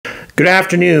Good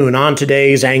afternoon. On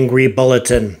today's Angry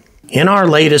Bulletin. In our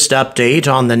latest update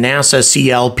on the NASA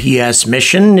CLPS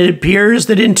mission, it appears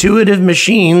that Intuitive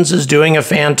Machines is doing a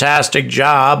fantastic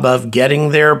job of getting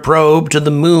their probe to the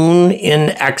moon in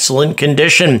excellent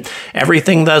condition.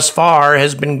 Everything thus far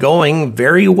has been going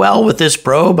very well with this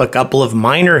probe, a couple of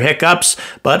minor hiccups,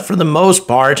 but for the most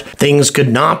part, things could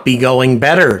not be going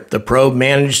better. The probe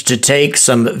managed to take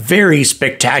some very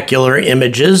spectacular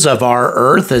images of our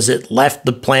Earth as it left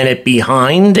the planet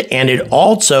behind, and it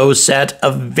also set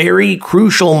a very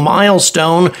crucial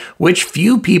milestone which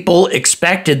few people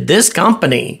expected this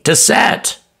company to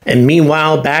set. And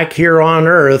meanwhile, back here on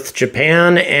Earth,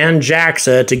 Japan and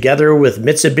JAXA, together with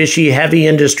Mitsubishi Heavy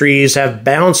Industries, have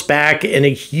bounced back in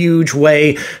a huge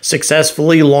way,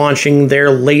 successfully launching their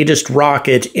latest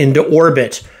rocket into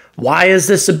orbit. Why is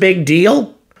this a big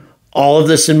deal? All of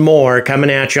this and more coming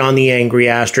at you on the Angry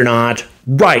Astronaut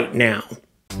right now.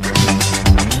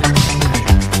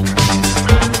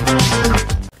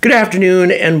 Good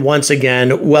afternoon, and once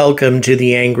again, welcome to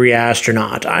the Angry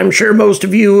Astronaut. I'm sure most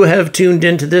of you have tuned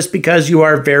into this because you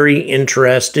are very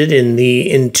interested in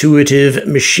the Intuitive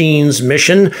Machines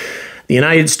mission, the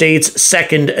United States'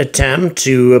 second attempt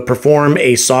to perform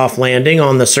a soft landing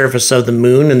on the surface of the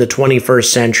moon in the 21st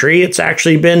century. It's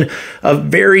actually been a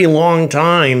very long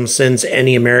time since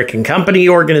any American company,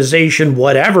 organization,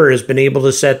 whatever, has been able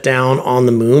to set down on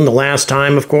the moon. The last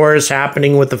time, of course,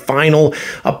 happening with the final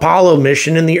Apollo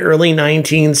mission in the early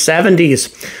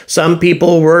 1970s. Some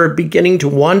people were beginning to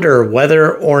wonder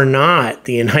whether or not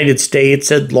the United States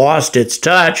had lost its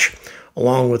touch,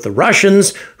 along with the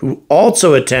Russians, who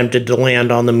also attempted to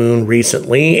land on the moon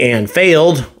recently and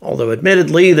failed, although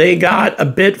admittedly they got a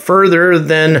bit further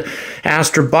than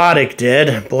Astrobotic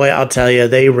did. Boy, I'll tell you,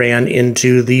 they ran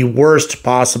into the worst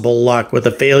possible luck with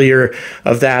the failure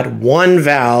of that one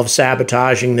valve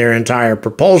sabotaging their entire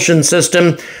propulsion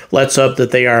system. Let's hope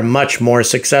that they are much more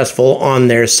successful on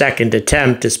their second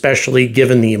attempt, especially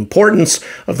given the importance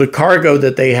of the cargo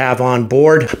that they have on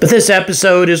board. But this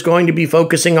episode is going to be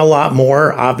focusing a lot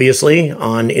more, obviously,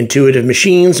 on Intuitive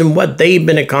Machines and what they've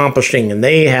been accomplishing. And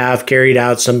they have carried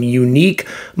out some unique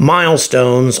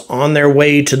milestones on their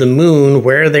way to the moon,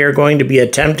 where they're going to be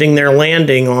attempting their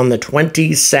landing on the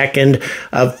 22nd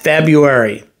of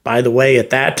February. By the way,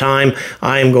 at that time,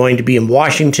 I am going to be in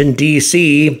Washington,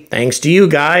 D.C. Thanks to you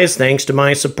guys, thanks to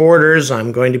my supporters,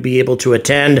 I'm going to be able to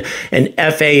attend an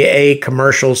FAA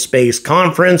commercial space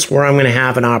conference where I'm going to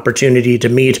have an opportunity to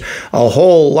meet a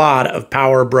whole lot of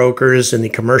power brokers in the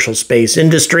commercial space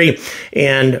industry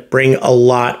and bring a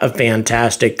lot of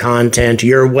fantastic content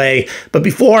your way. But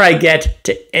before I get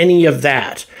to any of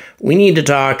that, we need to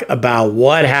talk about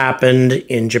what happened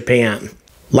in Japan.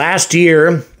 Last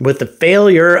year, with the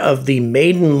failure of the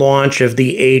maiden launch of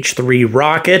the H-3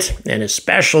 rocket, and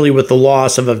especially with the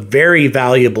loss of a very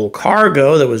valuable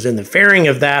cargo that was in the fairing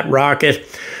of that rocket,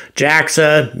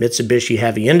 JAXA, Mitsubishi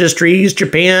Heavy Industries,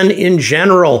 Japan in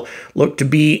general looked to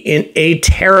be in a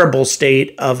terrible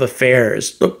state of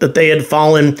affairs. Looked that they had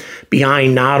fallen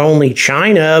behind not only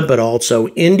China, but also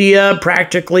India.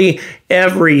 Practically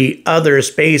every other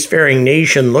spacefaring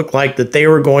nation looked like that they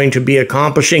were going to be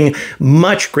accomplishing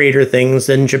much greater things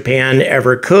than Japan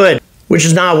ever could, which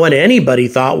is not what anybody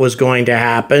thought was going to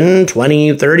happen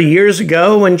 20, 30 years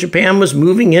ago when Japan was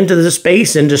moving into the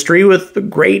space industry with a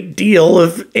great deal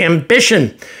of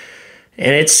ambition.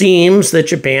 And it seems that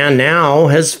Japan now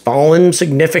has fallen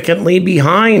significantly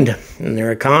behind. And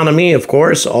their economy, of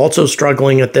course, also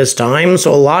struggling at this time.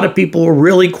 So a lot of people were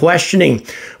really questioning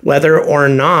whether or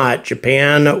not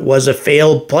Japan was a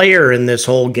failed player in this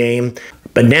whole game.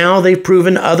 But now they've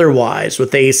proven otherwise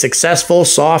with a successful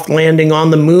soft landing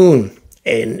on the moon.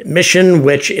 A mission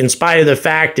which, in spite of the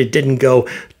fact it didn't go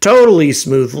totally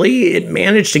smoothly, it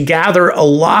managed to gather a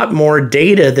lot more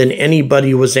data than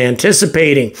anybody was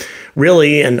anticipating.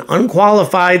 Really an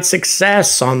unqualified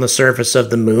success on the surface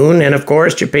of the moon, and of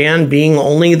course Japan being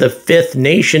only the 5th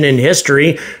nation in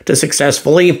history to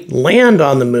successfully land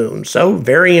on the moon. So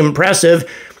very impressive.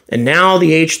 And now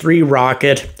the H-3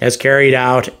 rocket has carried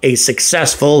out a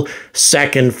successful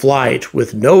second flight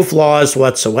with no flaws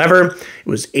whatsoever. It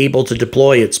was able to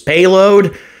deploy its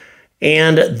payload,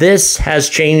 and this has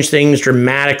changed things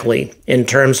dramatically in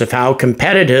terms of how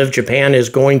competitive Japan is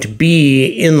going to be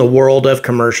in the world of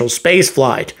commercial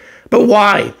spaceflight. But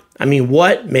why? I mean,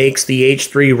 what makes the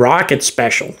H-3 rocket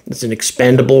special? It's an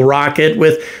expendable rocket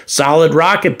with solid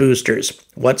rocket boosters.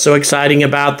 What's so exciting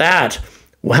about that?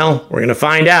 Well, we're going to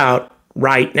find out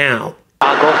right now.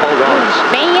 Go for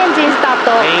launch. Main engine start.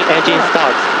 Main engine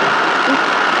start.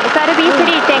 SRB3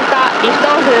 点火、リフト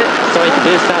オフ。So it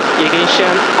boosts up ignition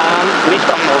and lift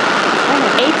off.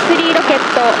 H3 ロ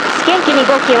試験機2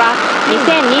号機は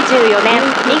2024年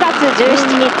2月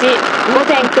17日午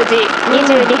前9時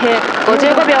22分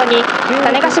55秒に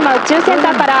種子島宇宙センタ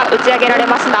ーから打ち上げられ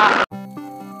ました。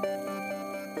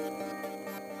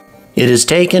It has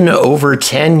taken over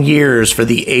 10 years for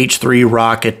the H3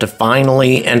 rocket to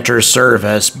finally enter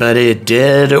service, but it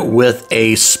did with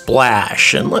a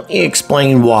splash, and let me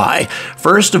explain why.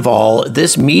 First of all,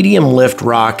 this medium lift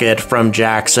rocket from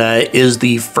JAXA is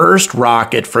the first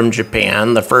rocket from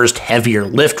Japan, the first heavier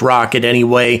lift rocket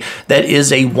anyway, that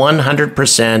is a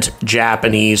 100%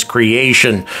 Japanese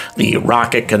creation. The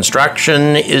rocket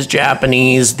construction is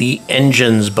Japanese, the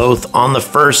engines, both on the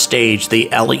first stage, the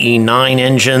LE9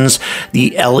 engines,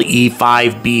 the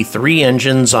LE5B3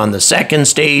 engines on the second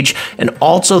stage, and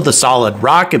also the solid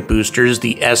rocket boosters,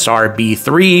 the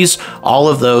SRB3s, all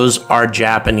of those are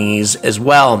Japanese as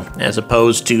well, as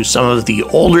opposed to some of the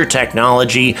older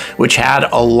technology which had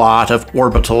a lot of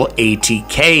orbital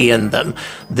ATK in them.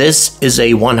 This is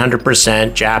a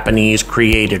 100% Japanese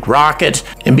created rocket,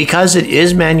 and because it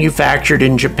is manufactured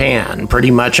in Japan,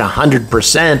 pretty much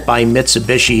 100% by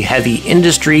Mitsubishi Heavy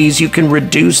Industries, you can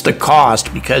reduce the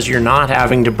cost because you're not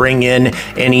having to bring in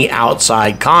any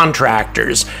outside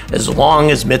contractors. As long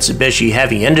as Mitsubishi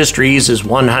Heavy Industries is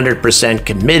 100%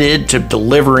 committed to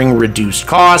delivering reduced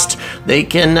cost, they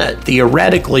can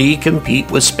theoretically compete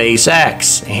with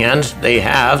SpaceX, and they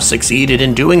have succeeded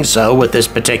in doing so with this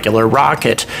particular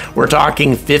rocket. We're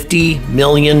talking $50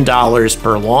 million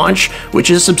per launch,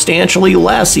 which is substantially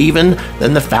less even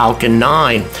than the Falcon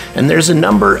 9. And there's a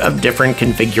number of different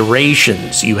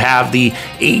configurations. You have the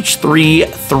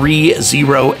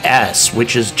H330S,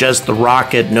 which is just the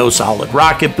rocket, no solid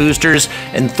rocket boosters,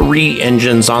 and 3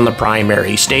 engines on the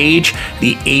primary stage.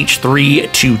 The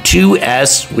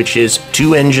H322S, which is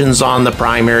 2 engines on the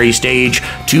primary stage,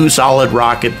 2 solid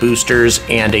rocket boosters,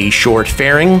 and a short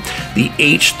fairing. The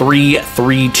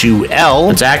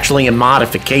H332L, it's actually a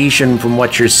modification from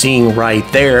what you're seeing right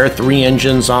there. 3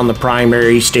 engines on the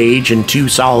primary stage and 2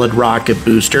 solid rocket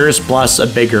boosters, plus a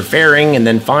bigger fairing. And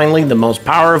then finally, the most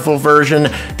powerful version,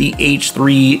 the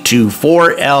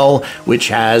H324L, which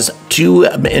has 2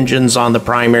 engines on the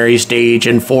primary stage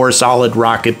and 4 solid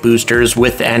rocket boosters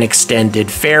with an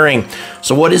extended fairing.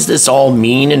 So what does this all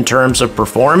mean in terms of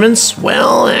performance?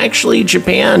 Well, actually,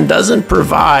 Japan doesn't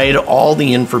provide all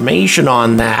the information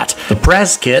on that. The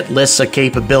press kit lists a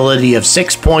capability of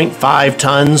 6.5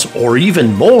 tons or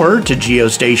even more to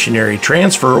geostationary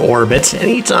transfer orbit.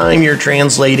 Anytime you're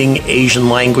translating Asian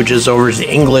languages over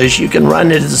to English, you can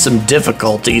run into some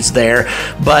difficulties there.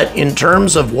 But in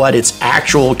terms of what its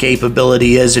actual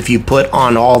capability is, if you put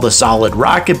on all the solid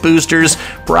rocket boosters,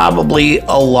 probably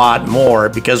a lot more,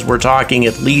 because we're talking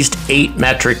at least 8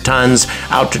 metric tons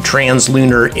out to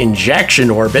translunar injection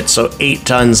orbit, so 8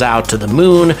 tons out to the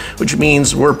moon, which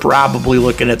means we're probably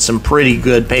looking at some pretty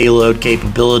good payload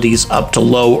capabilities up to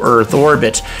low Earth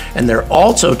orbit. And they're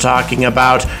also talking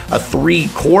about a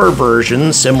 3-core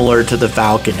version similar to the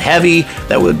Falcon Heavy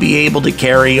that would be able to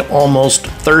carry almost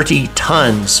 30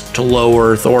 tons to low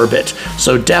Earth orbit.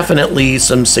 So definitely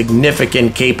some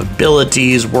significant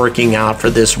capabilities working out for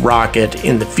this rocket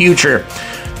in the future.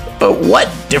 But what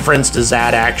difference does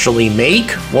that actually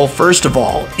make? Well, first of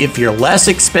all, if you're less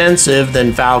expensive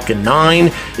than Falcon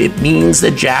 9, it means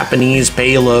that Japanese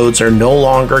payloads are no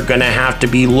longer going to have to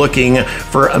be looking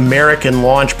for American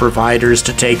launch providers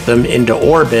to take them into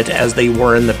orbit as they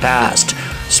were in the past.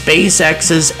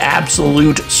 SpaceX's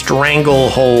absolute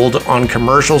stranglehold on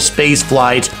commercial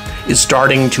spaceflight is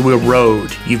starting to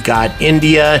erode. You've got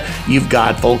India, you've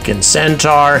got Vulcan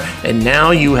Centaur, and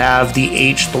now you have the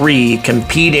H3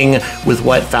 competing with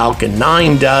what Falcon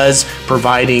 9 does,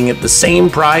 providing at the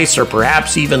same price or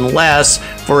perhaps even less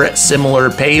for similar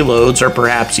payloads or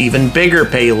perhaps even bigger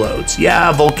payloads.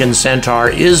 Yeah, Vulcan Centaur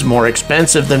is more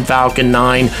expensive than Falcon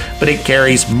 9, but it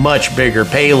carries much bigger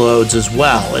payloads as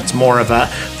well. It's more of a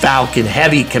Falcon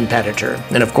Heavy competitor.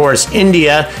 And of course,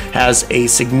 India has a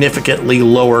significantly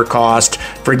lower cost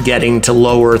for getting to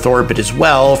low Earth orbit as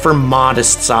well for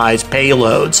modest-sized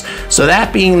payloads. So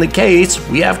that being the case,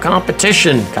 we have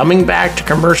competition coming back to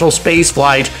commercial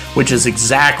spaceflight, which is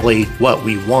exactly what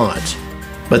we want.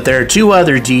 But there are 2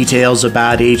 other details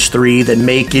about H3 that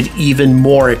make it even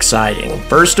more exciting.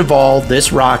 First of all,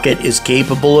 this rocket is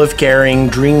capable of carrying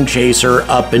Dream Chaser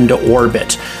up into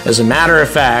orbit. As a matter of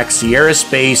fact, Sierra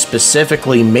Space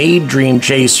specifically made Dream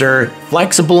Chaser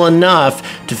flexible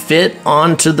enough to fit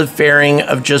onto the fairing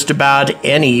of just about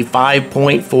any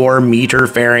 5.4 meter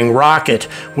fairing rocket,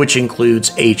 which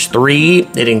includes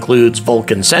H3, it includes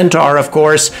Vulcan Centaur, of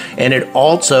course, and it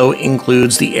also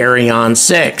includes the Ariane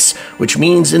 6, which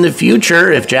means in the future,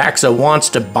 if JAXA wants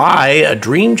to buy a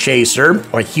Dream Chaser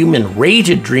or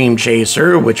human-rated Dream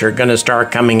Chaser, which are going to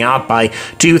start coming out by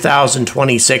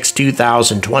 2026,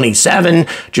 2027,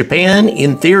 Japan,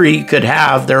 in theory, could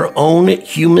have their own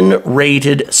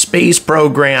human-rated space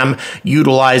program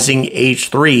utilizing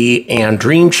H3 and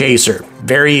Dream Chaser.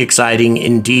 Very exciting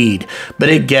indeed. But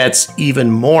it gets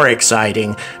even more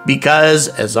exciting because,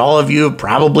 as all of you have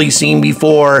probably seen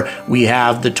before, we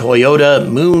have the Toyota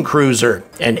Moon Cruiser,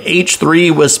 and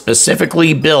H3 was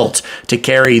specifically built to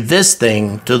carry this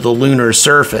thing to the lunar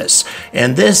surface.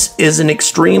 And this is an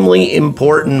extremely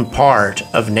important part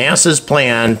of NASA's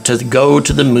plan to go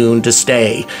to the moon to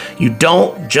stay. You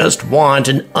don't just want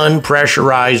an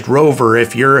unpressurized rover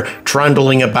if you're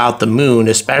trundling about the moon,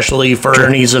 especially for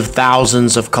journeys of thousands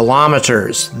of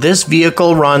kilometers. This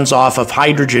vehicle runs off of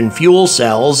hydrogen fuel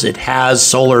cells. It has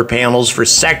solar panels for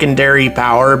secondary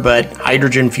power, but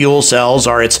hydrogen fuel cells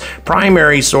are its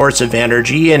primary source of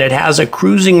energy, and it has a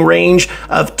cruising range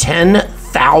of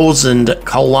 10,000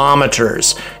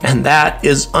 kilometers. And that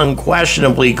is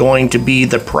unquestionably going to be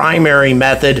the primary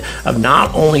method of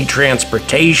not only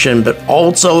transportation, but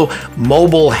also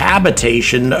mobile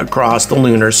habitation across the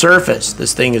lunar surface.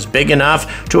 This thing is big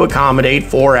enough to accommodate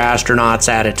 4 astronauts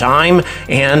at a time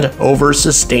and over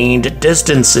sustained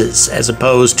distances, as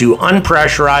opposed to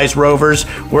unpressurized rovers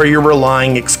where you're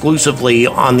relying exclusively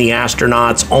on the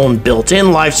astronauts' own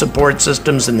built-in life support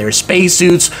systems in their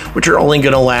spacesuits, which are only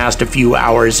going to last a few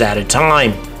hours at a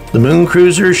time. The Moon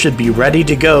Cruiser should be ready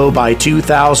to go by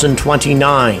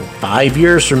 2029, 5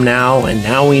 years from now, and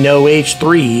now we know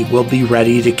H3 will be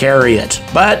ready to carry it.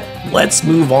 But let's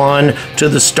move on to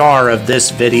the star of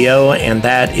this video, and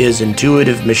that is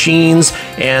Intuitive Machines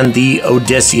and the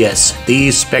Odysseus.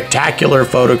 These spectacular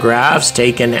photographs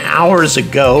taken hours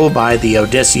ago by the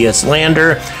Odysseus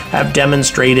lander have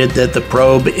demonstrated that the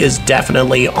probe is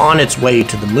definitely on its way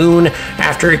to the moon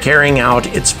after carrying out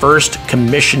its first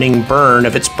commissioning burn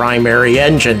of its primary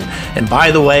engine. And by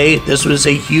the way, this was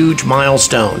a huge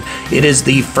milestone. It is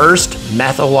the first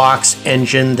Methalox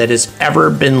engine that has ever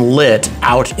been lit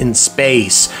out in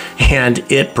space, and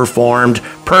it performed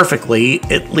perfectly,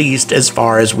 at least as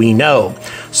far as we know.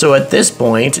 So at this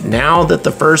point, now that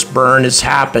the first burn has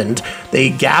happened, they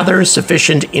gather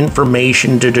sufficient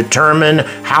information to determine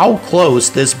how close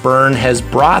this burn has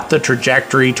brought the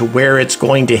trajectory to where it's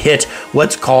going to hit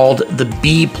what's called the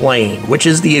B-plane, which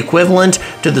is the equivalent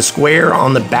to the square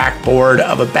on the backboard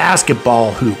of a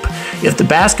basketball hoop. If the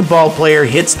basketball player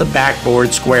hits the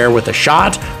backboard square with a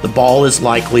shot, the ball is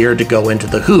likelier to go into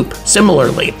the hoop.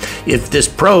 Similarly, if this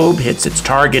probe hits its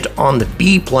target on the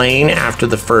B-plane after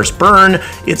the first burn,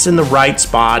 it's in the right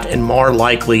spot and more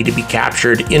likely to be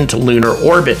captured into lunar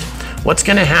orbit. What's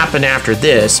going to happen after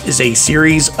this is a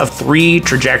series of 3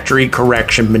 trajectory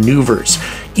correction maneuvers,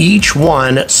 each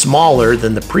one smaller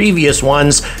than the previous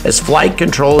ones as flight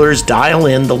controllers dial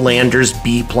in the lander's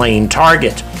B-plane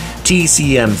target.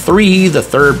 TCM-3, the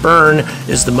third burn,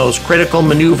 is the most critical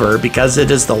maneuver because it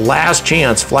is the last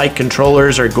chance flight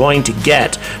controllers are going to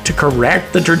get to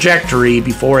correct the trajectory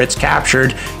before it's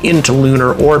captured into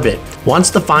lunar orbit. Once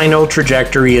the final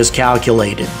trajectory is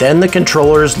calculated, then the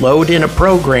controllers load in a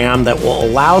program that will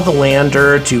allow the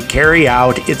lander to carry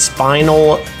out its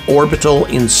final orbital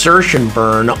insertion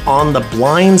burn on the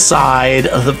blind side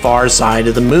of the far side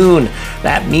of the moon.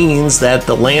 That means that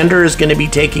the lander is going to be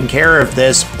taking care of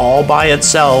this all by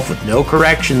itself with no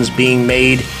corrections being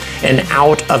made and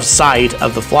out of sight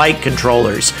of the flight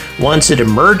controllers. Once it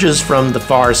emerges from the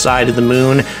far side of the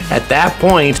moon, at that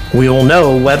point, we will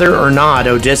know whether or not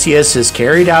Odysseus has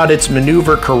carried out its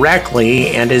maneuver correctly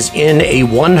and is in a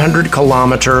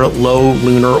 100-kilometer low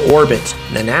lunar orbit.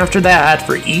 And after that,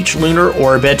 for each lunar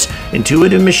orbit,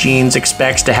 Intuitive Machines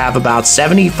expects to have about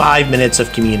 75 minutes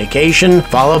of communication,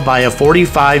 followed by a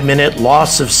 45-minute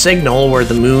loss of signal where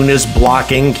the moon is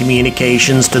blocking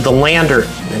communications to the lander.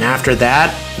 And after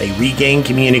that, they regain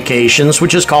communications,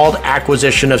 which is called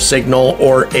acquisition of signal,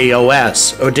 or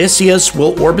AOS. Odysseus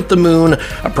will orbit the moon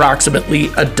approximately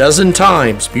a dozen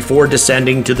times before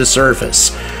descending to the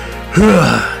surface.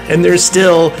 And there's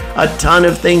still a ton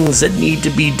of things that need to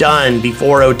be done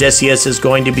before Odysseus is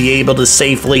going to be able to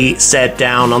safely set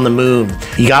down on the moon.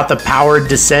 You got the powered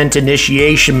descent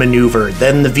initiation maneuver,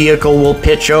 then the vehicle will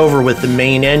pitch over with the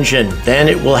main engine, then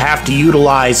it will have to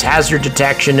utilize hazard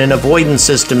detection and avoidance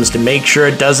systems to make sure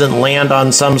it doesn't land on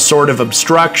some sort of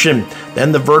obstruction,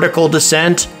 then the vertical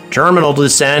descent, terminal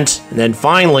descent, and then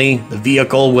finally, the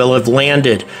vehicle will have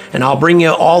landed. And I'll bring you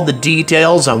all the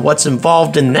details on what's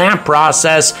involved in that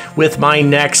process with my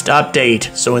next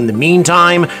update. So in the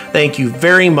meantime, thank you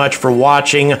very much for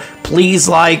watching. Please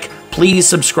like, please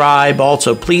subscribe.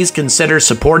 Also, please consider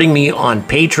supporting me on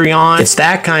Patreon. It's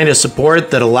that kind of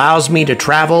support that allows me to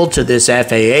travel to this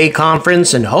FAA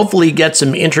conference and hopefully get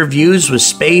some interviews with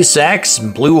SpaceX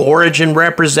and Blue Origin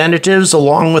representatives,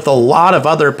 along with a lot of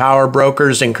other power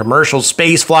brokers in commercial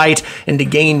spaceflight, and to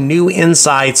gain new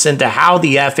insights into how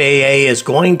the FAA is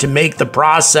going to make the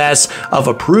process of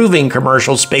approving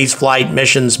commercial spaceflight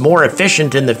missions more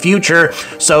efficient in the future,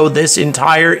 so this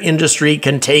entire industry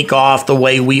can take off the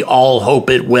way we all hope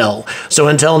it will. So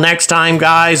until next time,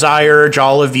 guys, I urge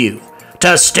all of you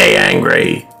to stay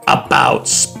angry about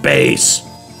space.